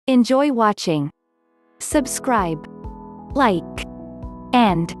Enjoy watching. Subscribe, like,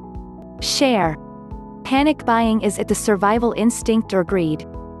 and share. Panic buying, is it the survival instinct or greed?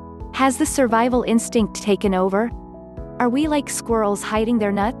 Has the survival instinct taken over? Are we like squirrels hiding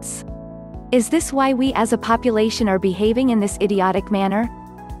their nuts? Is this why we as a population are behaving in this idiotic manner?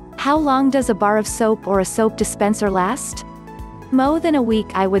 How long does a bar of soap or a soap dispenser last? More than a week,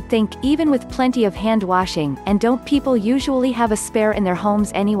 I would think, even with plenty of hand washing, and don't people usually have a spare in their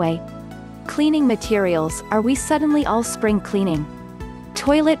homes anyway? Cleaning materials, are we suddenly all spring cleaning?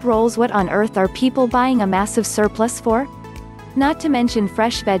 Toilet rolls, what on earth are people buying a massive surplus for? Not to mention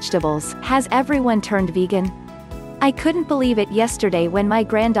fresh vegetables, has everyone turned vegan? I couldn't believe it yesterday when my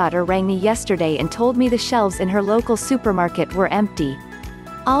granddaughter rang me yesterday and told me the shelves in her local supermarket were empty.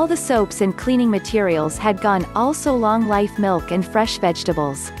 All the soaps and cleaning materials had gone, also long life milk and fresh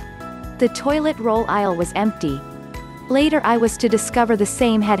vegetables. The toilet roll aisle was empty. Later I was to discover the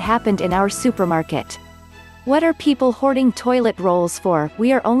same had happened in our supermarket. What are people hoarding toilet rolls for?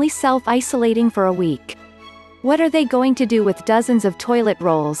 We are only self-isolating for a week. What are they going to do with dozens of toilet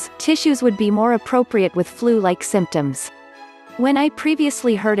rolls? Tissues would be more appropriate with flu-like symptoms. When I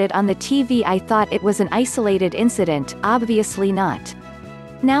previously heard it on the TV, I thought it was an isolated incident, obviously not.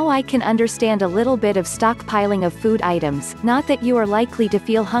 Now I can understand a little bit of stockpiling of food items, not that you are likely to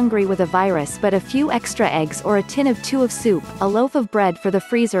feel hungry with a virus, but a few extra eggs or a tin of two of soup, a loaf of bread for the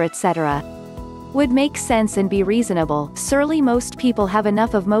freezer, etc. would make sense and be reasonable. Surely most people have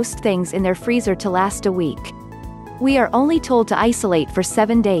enough of most things in their freezer to last a week. We are only told to isolate for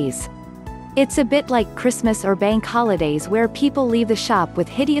 7 days. It's a bit like Christmas or bank holidays where people leave the shop with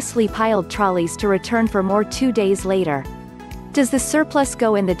hideously piled trolleys to return for more 2 days later. Does the surplus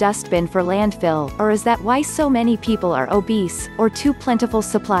go in the dustbin for landfill, or is that why so many people are obese, or too plentiful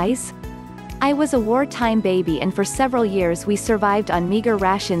supplies? I was a wartime baby, and for several years we survived on meager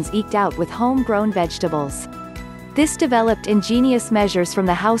rations eked out with homegrown vegetables. This developed ingenious measures from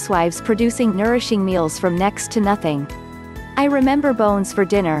the housewives producing nourishing meals from next to nothing. I remember bones for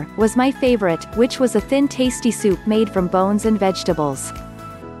dinner was my favorite, which was a thin tasty soup made from bones and vegetables.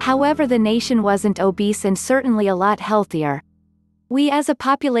 However, the nation wasn't obese and certainly a lot healthier. We as a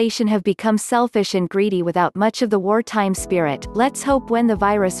population have become selfish and greedy without much of the wartime spirit. Let's hope when the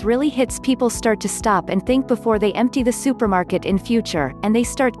virus really hits, people start to stop and think before they empty the supermarket in future, and they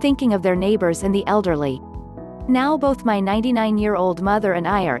start thinking of their neighbors and the elderly. Now both my 99-year-old mother and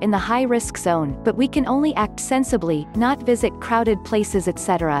I are in the high-risk zone, but we can only act sensibly, not visit crowded places,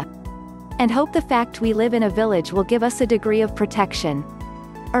 etc. And hope the fact we live in a village will give us a degree of protection.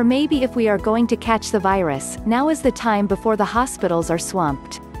 Or maybe if we are going to catch the virus, now is the time before the hospitals are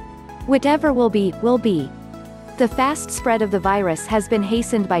swamped. Whatever will be, will be. The fast spread of the virus has been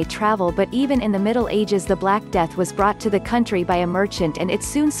hastened by travel, but even in the Middle Ages the Black Death was brought to the country by a merchant and it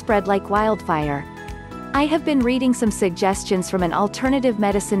soon spread like wildfire. I have been reading some suggestions from an alternative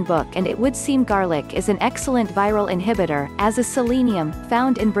medicine book, and it would seem garlic is an excellent viral inhibitor, as is selenium,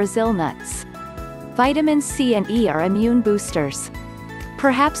 found in Brazil nuts. Vitamins C and E are immune boosters.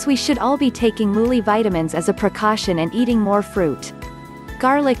 Perhaps we should all be taking multivitamins as a precaution and eating more fruit.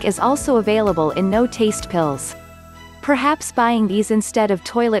 Garlic is also available in no-taste pills. Perhaps buying these instead of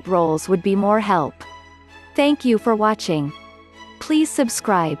toilet rolls would be more help. Thank you for watching. Please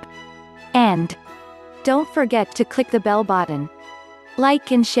subscribe. And don't forget to click the bell button. Like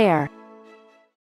and share.